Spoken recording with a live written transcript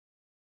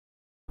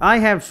I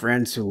have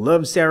friends who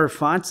love serif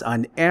fonts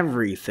on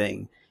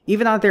everything,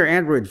 even on their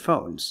Android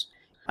phones.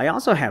 I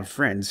also have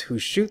friends who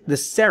shoot the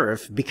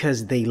serif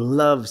because they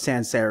love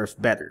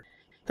sans-serif better.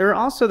 There are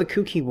also the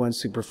kooky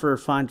ones who prefer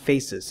font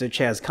faces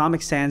such as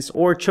Comic Sans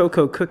or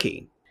Choco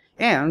Cookie.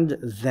 And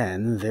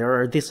then there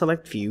are the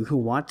select few who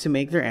want to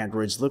make their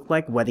Androids look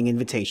like wedding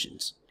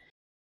invitations.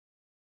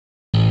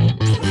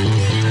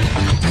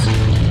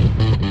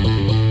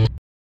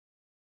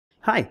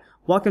 Hi,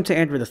 welcome to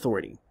Android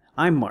Authority.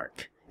 I'm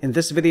Mark. In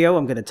this video,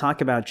 I'm going to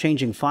talk about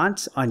changing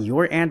fonts on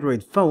your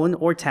Android phone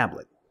or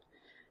tablet.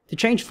 To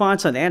change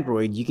fonts on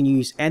Android, you can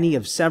use any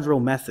of several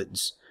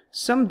methods.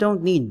 Some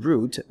don't need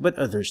root, but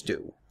others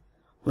do.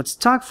 Let's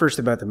talk first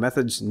about the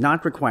methods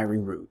not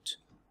requiring root.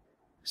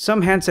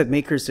 Some handset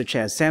makers such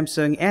as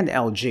Samsung and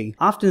LG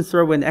often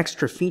throw in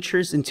extra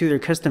features into their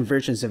custom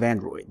versions of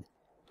Android.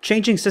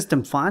 Changing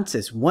system fonts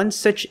is one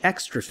such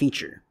extra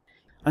feature.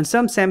 On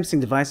some Samsung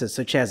devices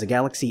such as the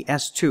Galaxy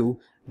S2,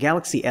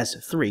 Galaxy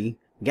S3,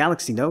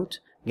 Galaxy Note,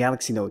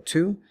 Galaxy Note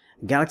 2,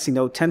 Galaxy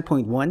Note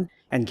 10.1,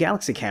 and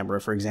Galaxy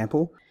Camera, for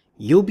example,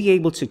 you'll be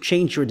able to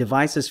change your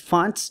device's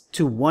fonts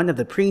to one of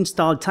the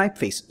pre-installed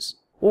typefaces.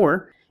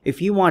 Or,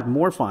 if you want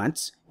more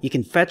fonts, you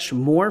can fetch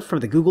more from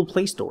the Google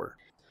Play Store.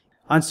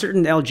 On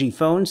certain LG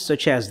phones,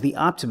 such as the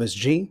Optimus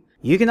G,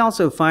 you can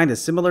also find a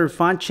similar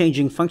font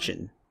changing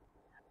function.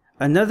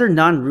 Another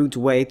non-root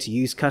way to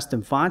use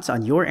custom fonts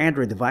on your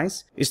Android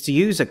device is to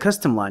use a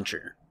custom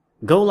launcher.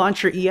 Go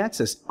Launcher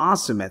EX is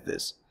awesome at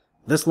this.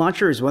 This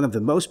launcher is one of the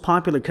most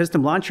popular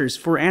custom launchers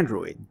for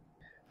Android.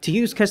 To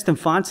use custom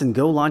fonts in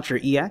Go Launcher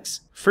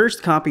EX,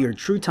 first copy your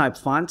TrueType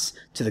fonts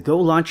to the Go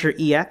Launcher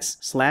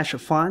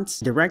EX/fonts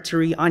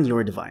directory on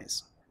your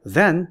device.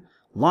 Then,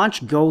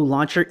 launch Go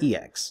Launcher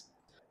EX.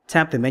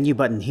 Tap the menu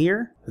button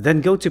here,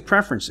 then go to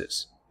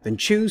Preferences, then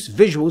choose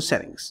Visual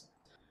Settings.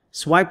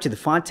 Swipe to the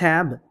Font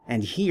tab,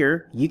 and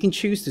here you can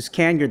choose to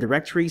scan your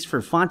directories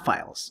for font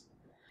files.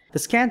 The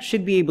scan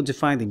should be able to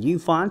find the new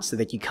fonts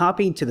that you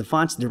copied to the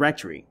fonts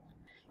directory.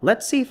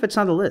 Let's see if it's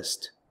on the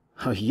list.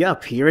 Oh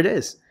yup, here it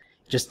is.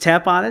 Just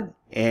tap on it,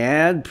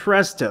 and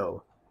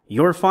presto!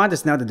 Your font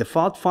is now the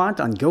default font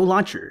on Go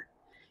Launcher.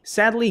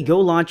 Sadly, Go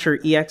Launcher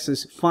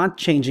EX's font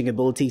changing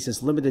abilities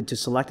is limited to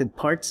selected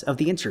parts of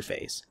the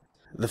interface.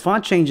 The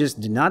font changes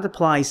do not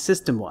apply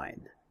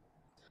system-wide.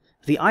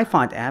 The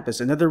iFont app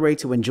is another way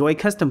to enjoy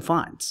custom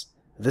fonts.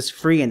 This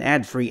free and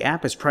ad-free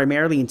app is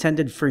primarily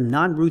intended for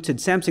non-rooted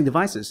Samsung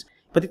devices,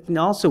 but it can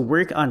also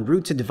work on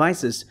rooted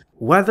devices,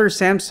 whether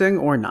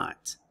Samsung or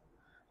not.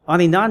 On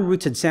a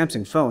non-rooted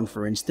Samsung phone,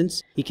 for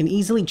instance, you can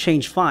easily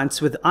change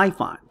fonts with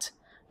iFont.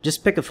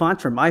 Just pick a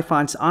font from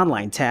iFont's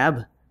online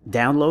tab,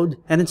 download,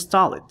 and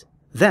install it.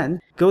 Then,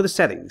 go to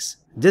Settings,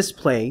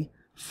 Display,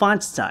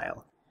 Font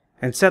Style,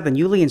 and set the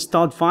newly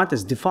installed font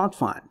as default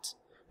font.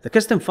 The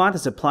custom font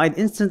is applied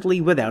instantly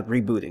without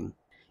rebooting.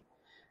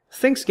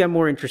 Things get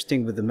more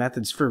interesting with the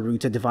methods for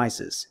rooted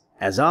devices.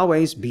 As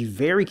always, be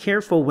very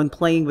careful when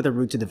playing with a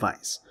rooted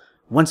device.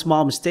 One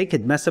small mistake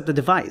could mess up the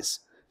device.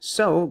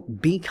 So,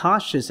 be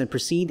cautious and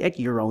proceed at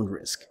your own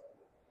risk.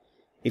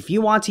 If you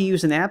want to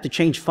use an app to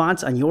change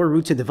fonts on your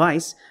rooted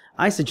device,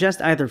 I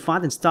suggest either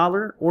Font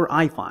Installer or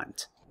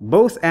iFont.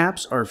 Both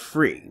apps are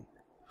free.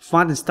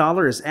 Font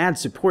Installer is ad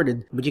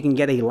supported, but you can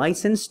get a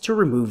license to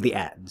remove the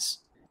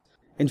ads.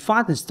 In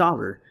Font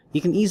Installer,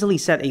 you can easily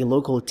set a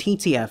local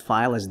TTF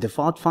file as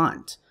default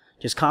font.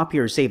 Just copy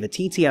or save a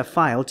TTF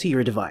file to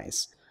your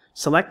device.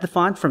 Select the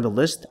font from the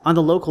list on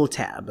the Local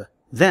tab.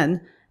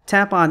 Then,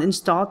 tap on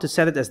Install to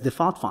set it as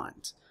default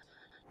font.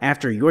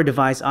 After your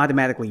device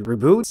automatically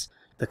reboots,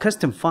 the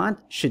custom font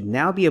should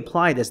now be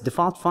applied as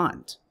default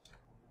font.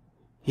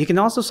 You can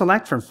also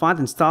select from Font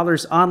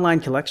Installer's online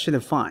collection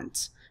of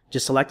fonts.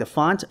 Just select a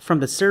font from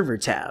the Server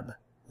tab.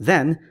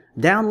 Then,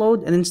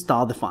 download and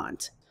install the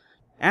font.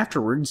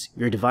 Afterwards,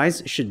 your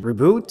device should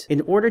reboot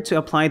in order to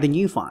apply the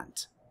new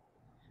font.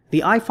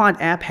 The iFont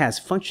app has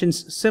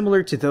functions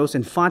similar to those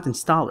in Font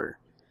Installer.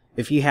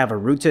 If you have a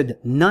rooted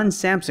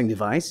non-Samsung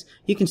device,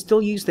 you can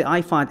still use the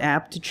iFont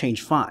app to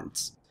change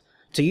fonts.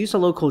 To use a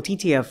local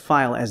TTF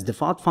file as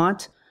default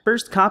font,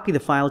 first copy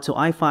the file to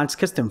iFont's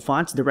custom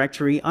fonts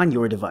directory on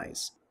your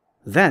device.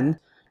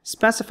 Then,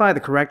 specify the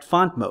correct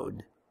font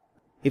mode.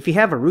 If you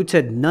have a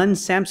rooted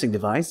non-Samsung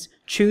device,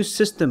 choose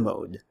System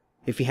Mode.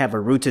 If you have a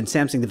rooted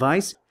Samsung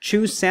device,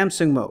 choose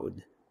Samsung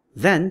Mode.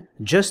 Then,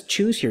 just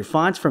choose your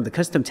font from the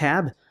Custom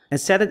tab and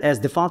set it as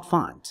default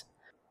font.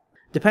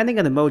 Depending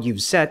on the mode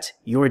you've set,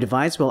 your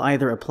device will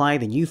either apply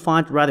the new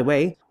font right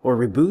away or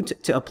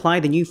reboot to apply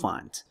the new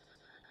font.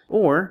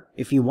 Or,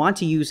 if you want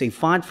to use a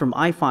font from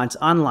iFont's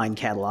online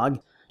catalog,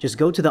 just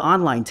go to the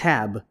Online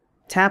tab,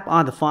 tap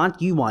on the font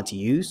you want to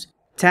use,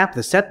 tap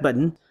the Set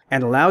button,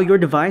 and allow your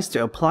device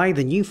to apply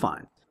the new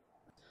font.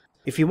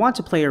 If you want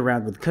to play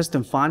around with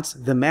custom fonts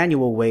the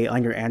manual way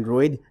on your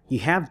Android, you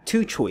have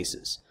two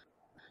choices.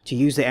 To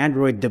use the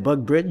Android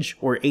Debug Bridge,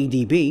 or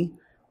ADB,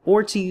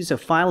 or to use a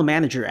File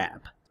Manager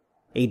app.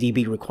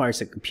 ADB requires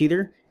a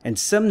computer and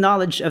some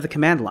knowledge of the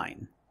command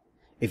line.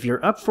 If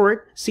you're up for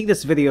it, see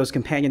this video's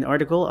companion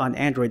article on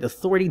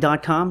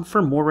AndroidAuthority.com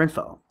for more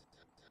info.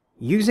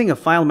 Using a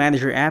file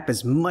manager app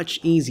is much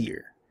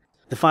easier.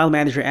 The file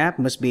manager app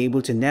must be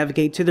able to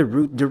navigate to the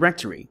root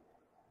directory.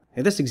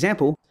 In this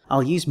example,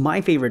 I'll use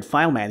my favorite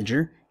file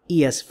manager,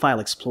 ES File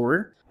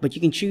Explorer, but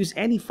you can choose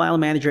any file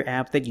manager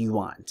app that you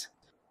want.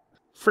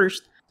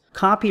 First,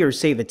 copy or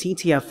save a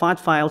TTF font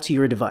file to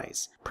your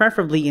device,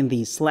 preferably in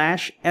the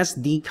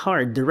 /SD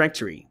card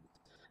directory.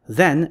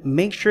 Then,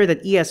 make sure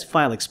that ES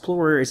File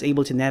Explorer is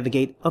able to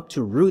navigate up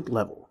to root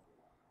level.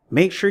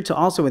 Make sure to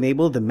also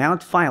enable the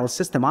Mount File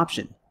System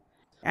option.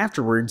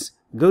 Afterwards,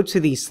 go to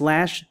the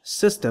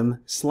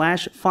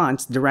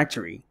 /system/fonts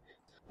directory.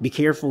 Be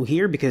careful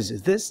here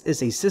because this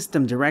is a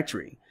system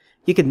directory.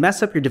 You could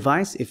mess up your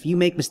device if you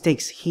make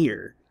mistakes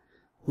here.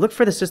 Look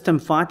for the system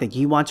font that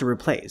you want to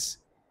replace.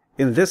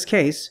 In this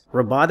case,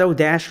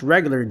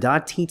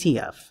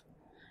 roboto-regular.ttf.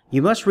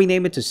 You must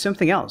rename it to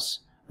something else.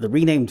 The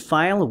renamed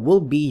file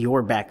will be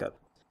your backup.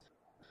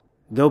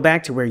 Go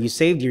back to where you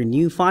saved your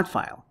new font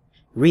file.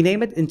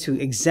 Rename it into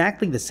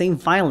exactly the same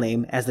file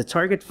name as the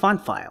target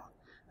font file.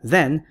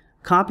 Then,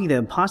 copy the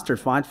imposter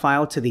font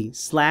file to the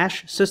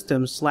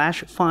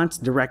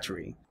 /system/fonts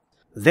directory.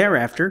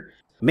 Thereafter,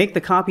 make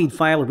the copied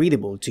file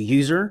readable to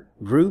user,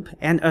 group,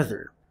 and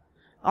other.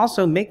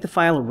 Also, make the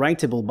file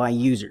writable by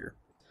user.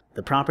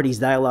 The properties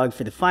dialog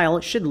for the file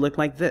should look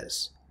like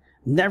this.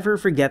 Never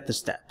forget the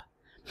step.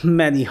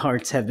 Many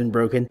hearts have been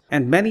broken,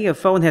 and many a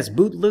phone has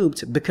boot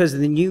looped because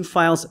the new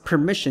file's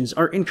permissions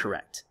are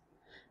incorrect.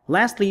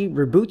 Lastly,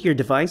 reboot your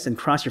device and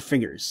cross your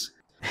fingers.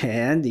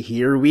 And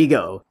here we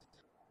go.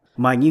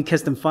 My new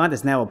custom font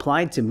is now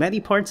applied to many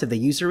parts of the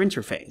user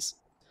interface.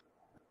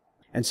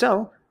 And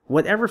so,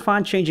 whatever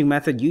font changing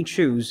method you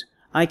choose,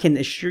 I can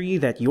assure you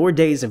that your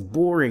days of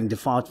boring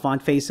default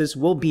font faces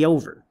will be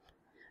over.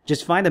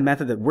 Just find a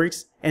method that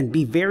works and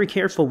be very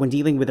careful when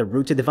dealing with a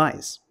rooted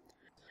device.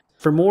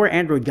 For more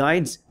Android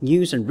guides,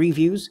 news, and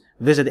reviews,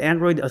 visit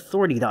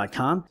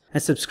AndroidAuthority.com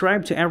and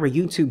subscribe to our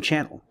YouTube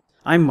channel.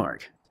 I'm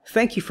Mark.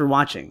 Thank you for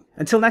watching.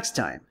 Until next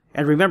time,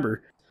 and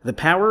remember, the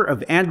power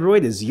of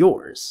Android is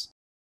yours.